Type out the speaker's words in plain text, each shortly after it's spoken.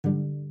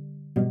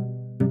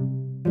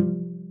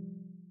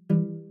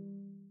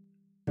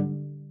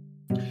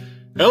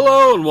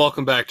Hello and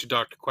welcome back to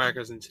Dr.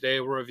 Quackers, and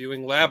today we're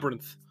reviewing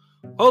Labyrinth.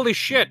 Holy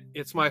shit,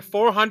 it's my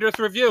 400th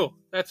review.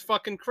 That's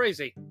fucking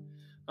crazy.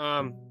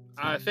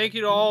 Thank you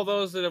to all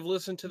those that have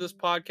listened to this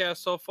podcast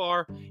so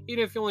far.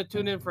 Even if you only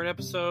tuned in for an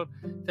episode,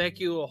 thank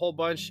you a whole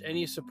bunch.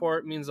 Any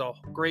support means a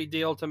great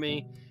deal to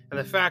me. And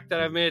the fact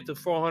that I've made it to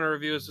 400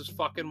 reviews is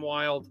fucking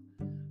wild.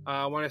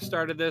 When I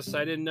started this,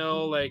 I didn't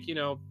know, if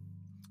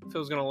it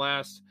was going to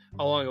last,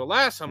 how long it would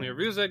last, how many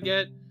reviews I'd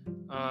get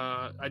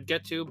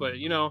to, but,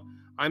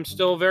 I'm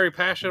still very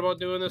passionate about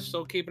doing this,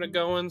 still keeping it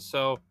going.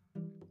 So,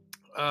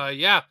 I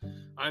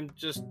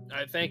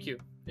thank you.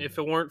 If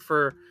it weren't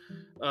for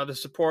the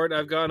support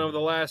I've gotten over the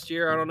last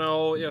year, I don't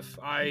know if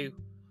I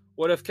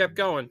would have kept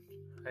going.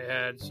 I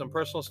had some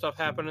personal stuff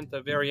happen at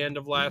the very end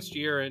of last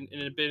year and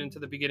a bit into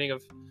the beginning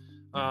of,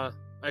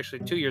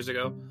 2 years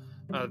ago,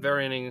 the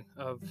very ending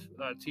of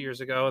 2 years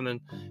ago. And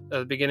then at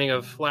the beginning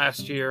of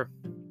last year,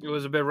 it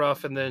was a bit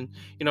rough. And then,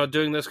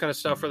 doing this kind of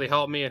stuff really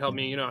helped me. It helped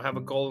me, have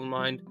a goal in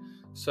mind.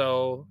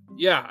 So,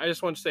 yeah, I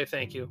just want to say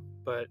thank you.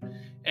 But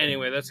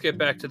anyway, let's get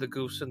back to the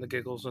goofs and the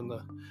giggles and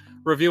the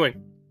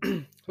reviewing.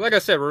 Like I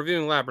said, we're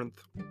reviewing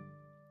Labyrinth.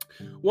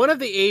 One of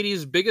the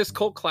 80s biggest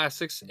cult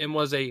classics and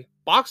was a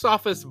box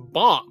office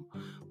bomb,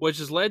 which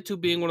has led to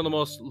being one of the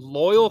most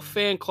loyal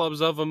fan clubs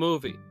of a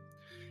movie.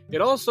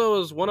 It also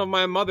is one of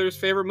my mother's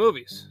favorite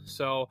movies.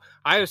 So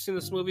I have seen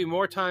this movie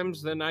more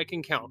times than I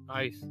can count.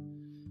 I've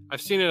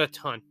seen it a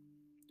ton.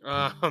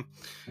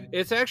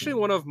 It's actually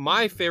one of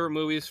my favorite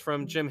movies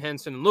from Jim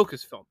Henson and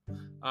Lucasfilm.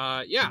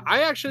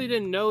 I actually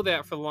didn't know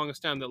that for the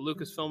longest time, that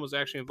Lucasfilm was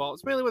actually involved.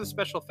 It's mainly with the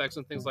special effects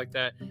and things like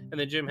that. And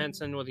then Jim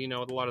Henson with, with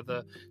a lot of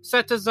the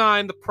set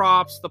design, the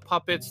props, the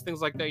puppets,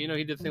 things like that.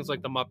 He did things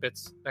like the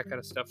Muppets, that kind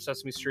of stuff,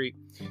 Sesame Street.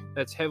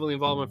 That's heavily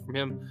involvement from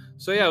him.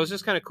 So yeah, it was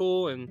just kind of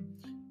cool. And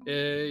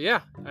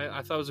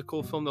I thought it was a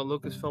cool film that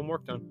Lucasfilm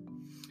worked on.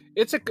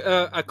 It's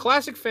a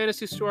classic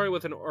fantasy story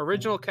with an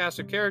original cast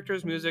of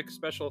characters, music,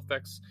 special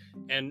effects,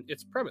 and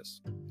its premise.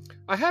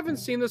 I haven't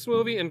seen this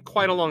movie in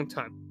quite a long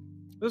time.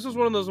 This was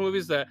one of those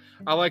movies that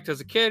I liked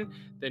as a kid,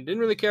 then didn't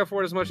really care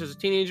for it as much as a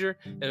teenager,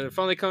 and then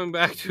finally coming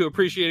back to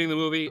appreciating the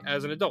movie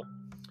as an adult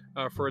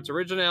for its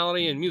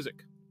originality and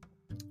music.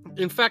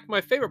 In fact, my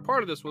favorite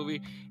part of this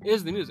movie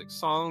is the music.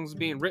 Songs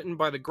being written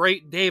by the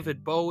great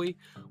David Bowie,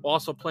 while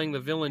also playing the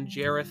villain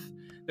Jareth.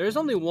 There's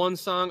only one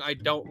song I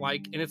don't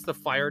like, and it's the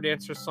Fire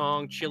Dancer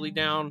song, Chilly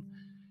Down.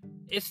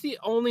 It's the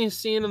only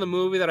scene in the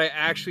movie that I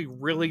actually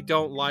really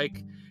don't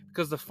like,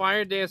 because the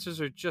Fire Dancers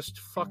are just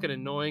fucking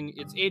annoying.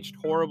 It's aged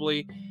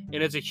horribly,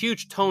 and it's a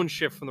huge tone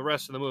shift from the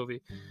rest of the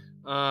movie.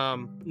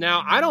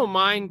 Now, I don't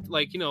mind,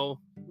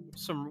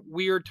 some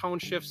weird tone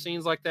shift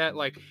scenes like that,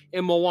 like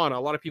in Moana.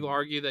 A lot of people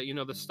argue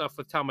that, the stuff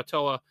with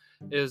Tamatoa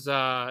is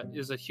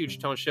a huge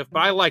tone shift, but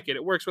I like it.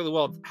 It works really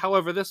well.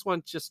 However, this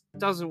one just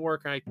doesn't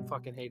work, and I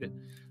fucking hate it.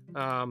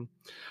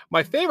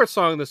 My favorite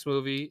song in this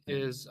movie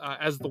is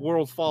As the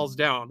World Falls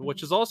Down,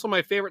 which is also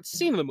my favorite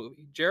scene in the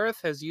movie. Jareth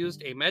has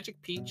used a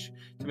magic peach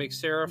to make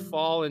Sarah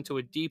fall into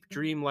a deep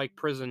dream-like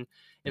prison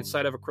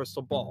inside of a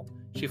crystal ball.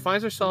 She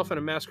finds herself in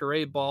a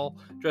masquerade ball,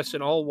 dressed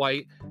in all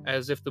white,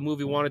 as if the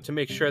movie wanted to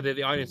make sure that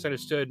the audience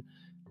understood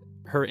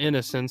her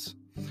innocence,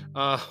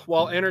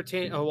 while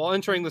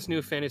entering this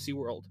new fantasy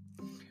world.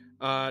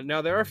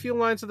 Now, there are a few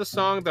lines of the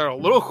song that are a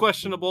little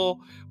questionable,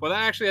 but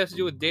that actually has to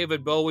do with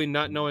David Bowie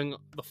not knowing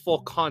the full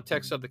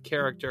context of the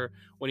character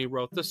when he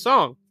wrote the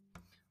song.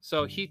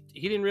 So he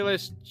didn't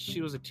realize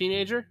she was a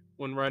teenager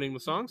when writing the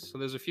songs. So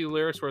there's a few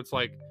lyrics where it's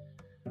like,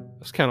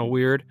 that's kind of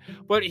weird.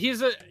 But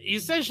he's an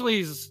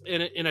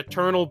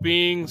eternal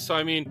being. So,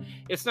 I mean,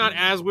 it's not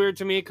as weird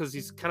to me because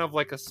he's kind of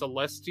like a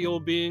celestial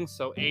being.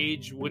 So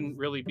age wouldn't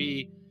really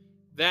be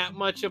that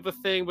much of a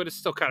thing, but it's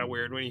still kind of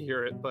weird when you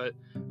hear it. But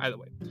either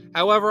way.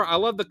 However, I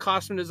love the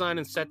costume design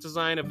and set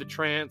design of the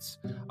trance.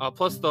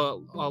 Plus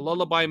the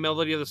lullaby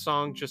melody of the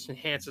song just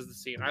enhances the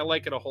scene. I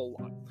like it a whole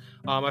lot.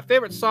 My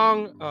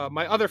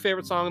other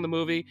favorite song in the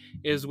movie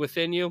is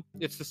Within You.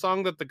 It's the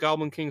song that the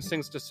Goblin King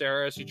sings to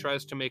Sarah as she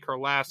tries to make her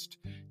last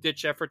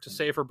ditch effort to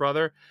save her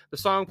brother. The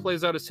song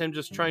plays out as him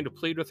just trying to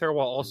plead with her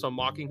while also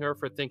mocking her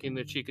for thinking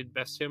that she could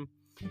best him.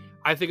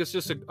 I think it's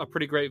just a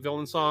pretty great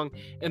villain song,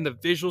 and the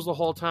visuals the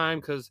whole time,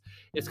 because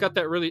it's got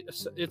that really,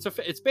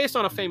 it's based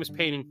on a famous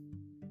painting,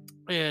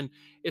 and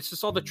it's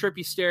just all the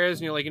trippy stares,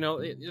 and you're like,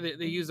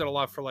 they use it a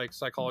lot for like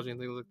psychology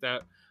and things like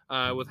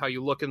that, with how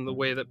you look and the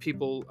way that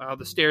people,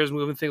 the stairs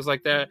move and things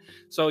like that.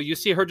 So you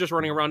see her just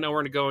running around,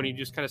 nowhere to go, and you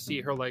just kind of see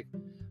her like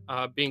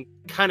being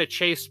kind of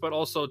chased, but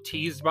also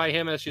teased by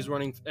him as he's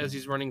running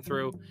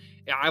through.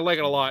 Yeah, I like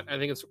it a lot. I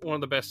think it's one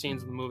of the best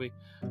scenes in the movie.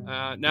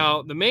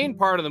 Now, the main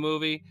part of the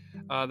movie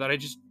that I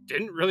just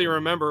didn't really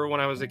remember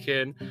when I was a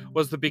kid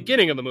was the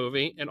beginning of the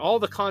movie and all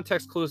the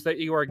context clues that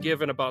you are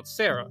given about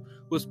Sarah,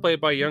 who's played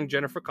by young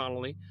Jennifer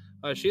Connelly.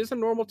 She is a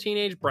normal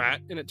teenage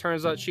brat, and it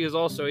turns out she is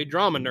also a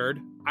drama nerd.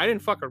 I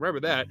didn't fucking remember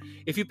that.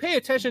 If you pay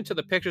attention to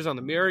the pictures on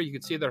the mirror, you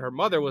can see that her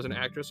mother was an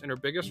actress, and her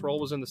biggest role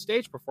was in the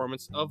stage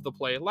performance of the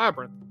play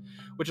Labyrinth,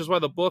 which is why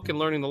the book and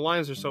learning the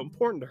lines are so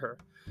important to her,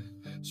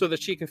 so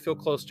that she can feel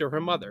close to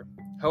her mother.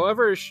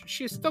 However,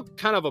 she's still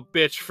kind of a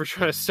bitch for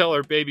trying to sell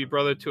her baby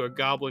brother to a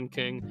goblin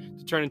king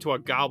to turn into a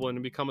goblin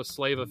and become a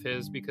slave of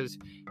his because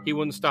he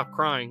wouldn't stop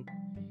crying.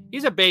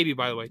 He's a baby,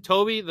 by the way.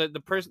 Toby, the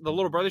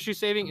little brother she's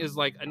saving, is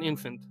like an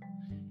infant,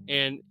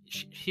 and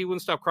he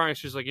wouldn't stop crying.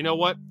 She's like, you know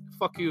what?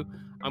 Fuck you.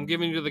 I'm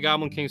giving you to the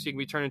Goblin King so you can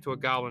be turned into a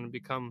goblin and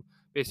become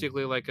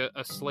basically like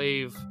a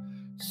slave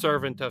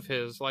servant of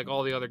his, like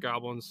all the other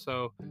goblins.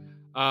 So,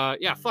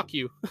 yeah, fuck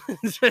you.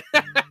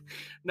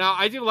 Now,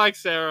 I do like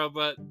Sarah,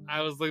 but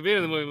I was like, at the end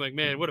of the movie, I'm like,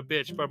 man, what a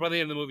bitch. But by the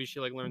end of the movie, she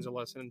like learns a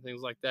lesson and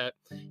things like that,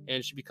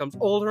 and she becomes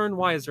older and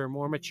wiser,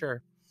 more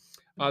mature.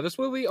 This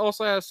movie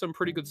also has some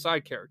pretty good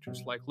side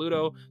characters like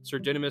Ludo, Sir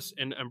Didymus,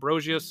 and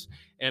Ambrosius,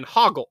 and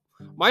Hoggle.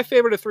 My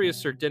favorite of three is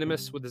Sir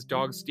Didymus with his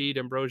dog steed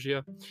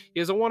Ambrosia. He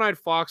is a one-eyed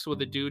fox with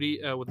the duty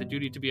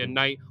to be a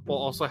knight while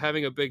also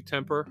having a big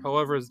temper.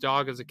 However, his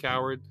dog is a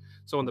coward,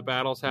 so when the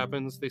battles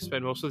happens, they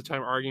spend most of the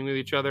time arguing with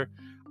each other.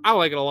 I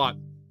like it a lot.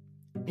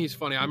 He's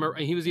funny. I remember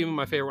he was even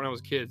my favorite when I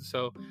was a kid,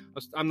 so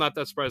I'm not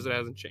that surprised it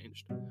hasn't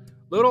changed.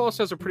 Ludo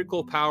also has a pretty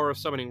cool power of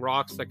summoning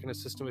rocks that can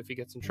assist him if he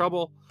gets in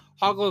trouble.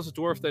 Hoggle is a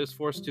dwarf that is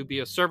forced to be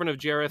a servant of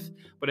Jareth,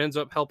 but ends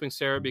up helping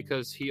Sarah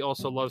because he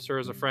also loves her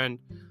as a friend.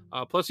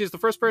 Plus, he's the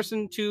first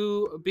person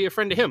to be a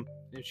friend to him.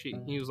 And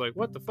he was like,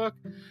 what the fuck?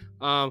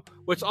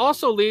 Which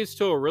also leads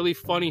to a really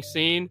funny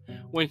scene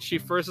when she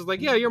first is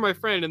like, yeah, you're my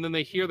friend. And then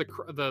they hear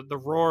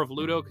the roar of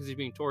Ludo because he's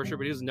being tortured,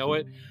 but he doesn't know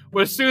it.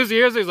 But as soon as he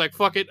hears it, he's like,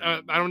 fuck it.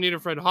 I don't need a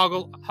friend. I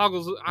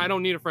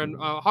don't need a friend.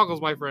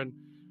 Hoggle's my friend.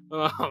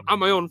 I'm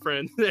my own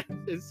friend.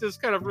 It's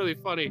just kind of really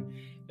funny.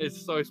 It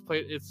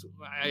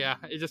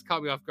just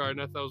caught me off guard,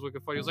 and I thought it was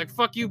wicked funny. He was like,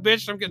 fuck you,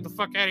 bitch, I'm getting the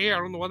fuck out of here. I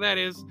don't know what that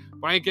is,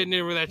 but I ain't getting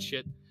in with that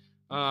shit.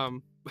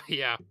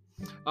 Yeah.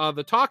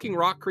 The talking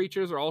rock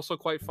creatures are also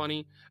quite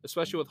funny,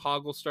 especially with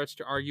Hoggle starts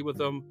to argue with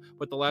them,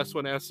 but the last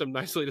one asks him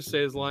nicely to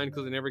say his line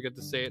because they never get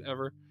to say it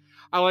ever.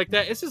 I like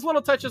that. It's just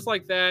little touches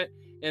like that,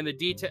 and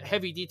the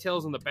heavy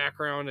details in the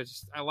background.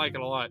 I like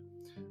it a lot.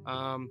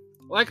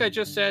 Like I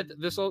just said,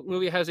 this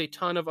movie has a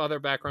ton of other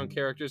background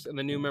characters and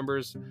the new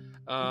members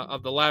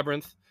of the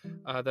Labyrinth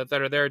that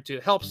are there to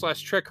help /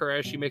 trick her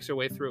as she makes her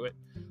way through it.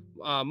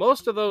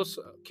 Most of those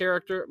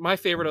my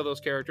favorite of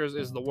those characters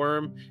is the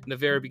worm in the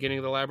very beginning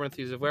of the Labyrinth.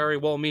 He's a very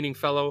well-meaning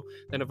fellow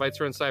that invites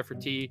her inside for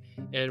tea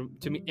and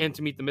to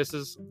meet the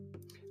missus.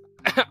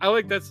 I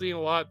like that scene a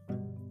lot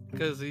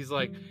because he's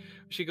like,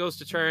 she goes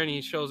to turn,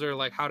 he shows her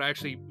like how to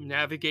actually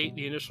navigate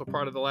the initial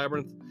part of the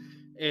Labyrinth.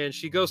 And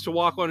she goes to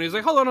walk on, and he's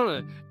like, hold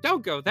on,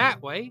 don't go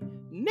that way.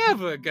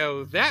 Never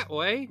go that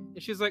way.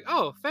 And she's like,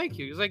 oh, thank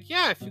you. He's like,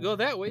 yeah, if you go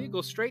that way, you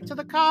go straight to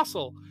the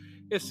castle.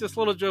 It's just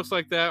little jokes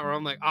like that where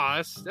I'm like,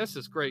 that's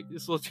just great.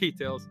 It's little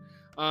details.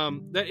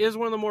 That is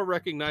one of the more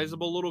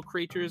recognizable little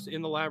creatures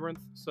in the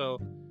Labyrinth. So,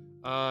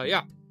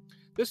 yeah.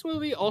 This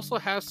movie also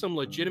has some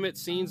legitimate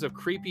scenes of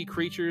creepy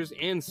creatures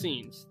and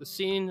scenes. The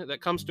scene that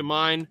comes to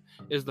mind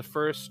is the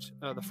first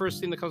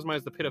scene that comes to mind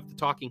is the pit of the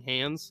talking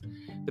hands.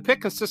 The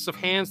pit consists of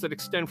hands that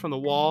extend from the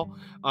wall,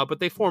 but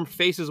they form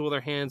faces with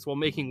their hands while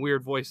making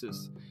weird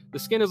voices. The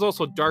skin is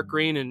also dark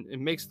green and it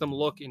makes them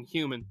look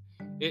inhuman.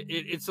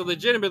 It's a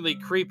legitimately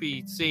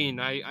creepy scene.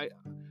 I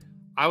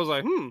was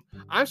like,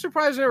 I'm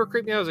surprised it never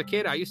creeped me out as a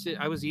kid.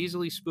 I was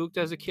easily spooked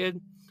as a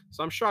kid,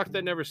 so I'm shocked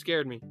that never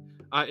scared me.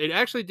 It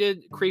actually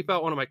did creep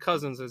out one of my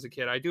cousins as a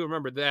kid. I do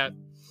remember that.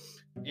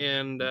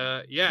 And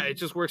yeah, it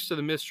just works to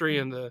the mystery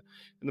and the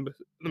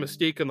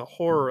mystique and the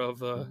horror of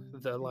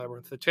the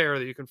Labyrinth, the terror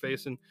that you can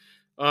face. And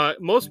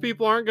most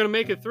people aren't going to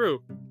make it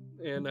through.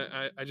 And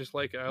I just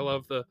like it. I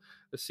love the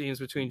scenes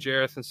between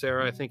Jareth and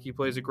Sarah. I think he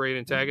plays a great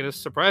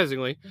antagonist.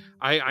 Surprisingly,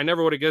 I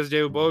never would have guessed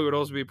David Bowie would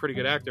also be a pretty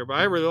good actor, but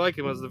I really like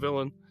him as the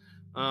villain.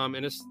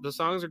 And the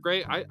songs are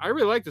great. I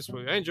really like this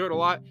movie. I enjoyed it a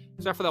lot,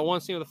 except for that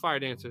one scene with the fire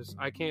dancers.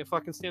 I can't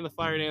fucking stand the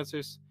fire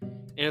dancers,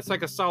 and it's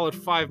like a solid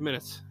 5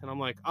 minutes. And I'm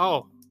like,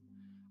 oh,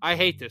 I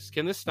hate this.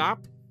 Can this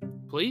stop,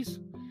 please?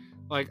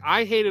 Like,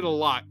 I hate it a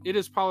lot. It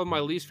is probably my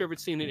least favorite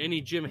scene in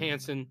any Jim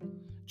Henson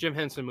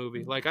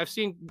movie. Like, I've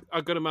seen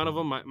a good amount of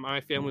them.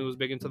 My family was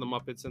big into the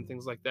Muppets and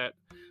things like that.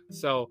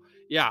 So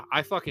yeah,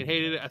 I fucking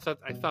hated it.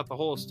 I thought the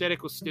whole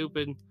aesthetic was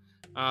stupid.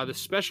 The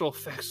special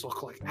effects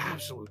look like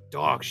absolute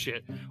dog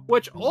shit,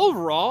 which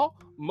overall,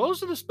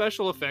 most of the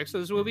special effects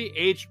in this movie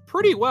aged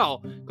pretty well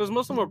because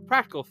most of them were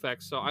practical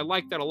effects. So I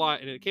like that a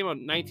lot. And it came out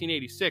in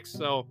 1986.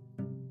 So,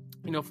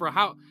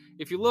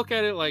 if you look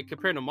at it like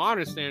compared to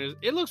modern standards,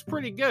 it looks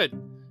pretty good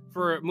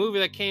for a movie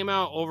that came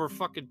out over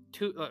fucking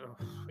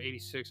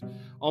 86,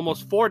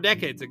 almost 4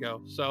 decades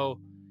ago. So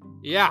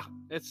yeah,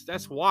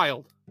 that's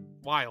wild.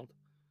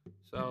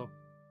 So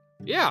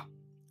yeah,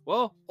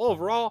 well,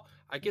 overall,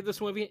 I give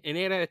this movie an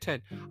 8 out of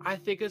 10. I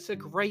think it's a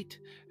great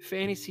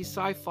fantasy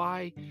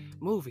sci-fi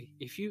movie.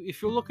 If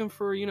you're looking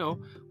for,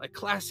 like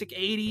classic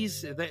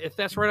 80s, if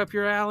that's right up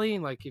your alley,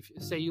 and like if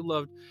say you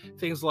loved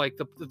things like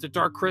the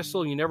Dark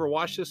Crystal and you never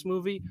watched this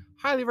movie,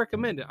 highly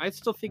recommend it. I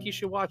still think you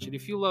should watch it.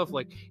 If you love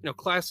like,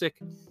 classic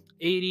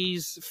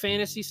 80s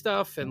fantasy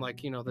stuff and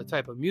like, the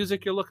type of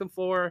music you're looking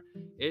for,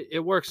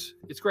 it works.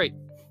 It's great.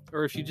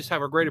 or if you just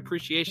have a great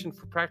appreciation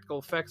for practical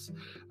effects,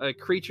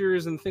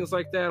 creatures and things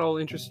like that, all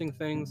interesting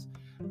things,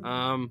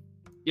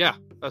 yeah,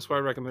 that's what I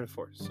recommend it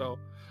for. So,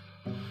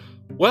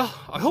 well,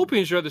 I hope you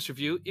enjoyed this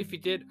review. If you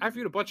did, I've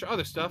reviewed a bunch of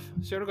other stuff,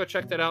 so go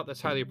check that out.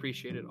 That's highly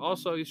appreciated.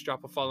 Also, you should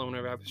drop a follow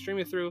whenever I have a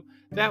streaming through.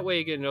 That way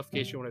you get a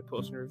notification when I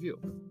post a review.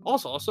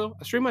 Also,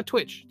 I stream on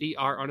Twitch,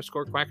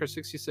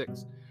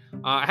 dr_quacker66.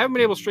 I haven't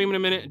been able to stream in a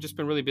minute. I've just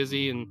been really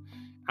busy, and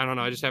I don't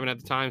know, I just haven't had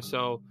the time.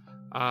 So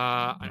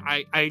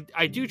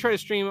I do try to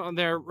stream on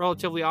there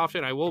relatively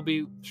often. I will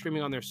be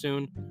streaming on there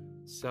soon.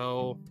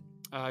 So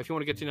if you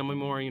want to get to know me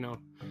more,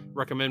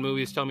 recommend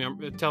movies, tell me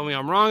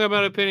I'm wrong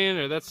about opinion,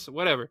 or that's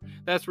whatever.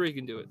 That's where you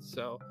can do it.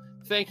 So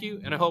thank you,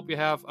 and I hope you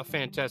have a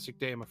fantastic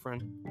day, my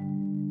friend.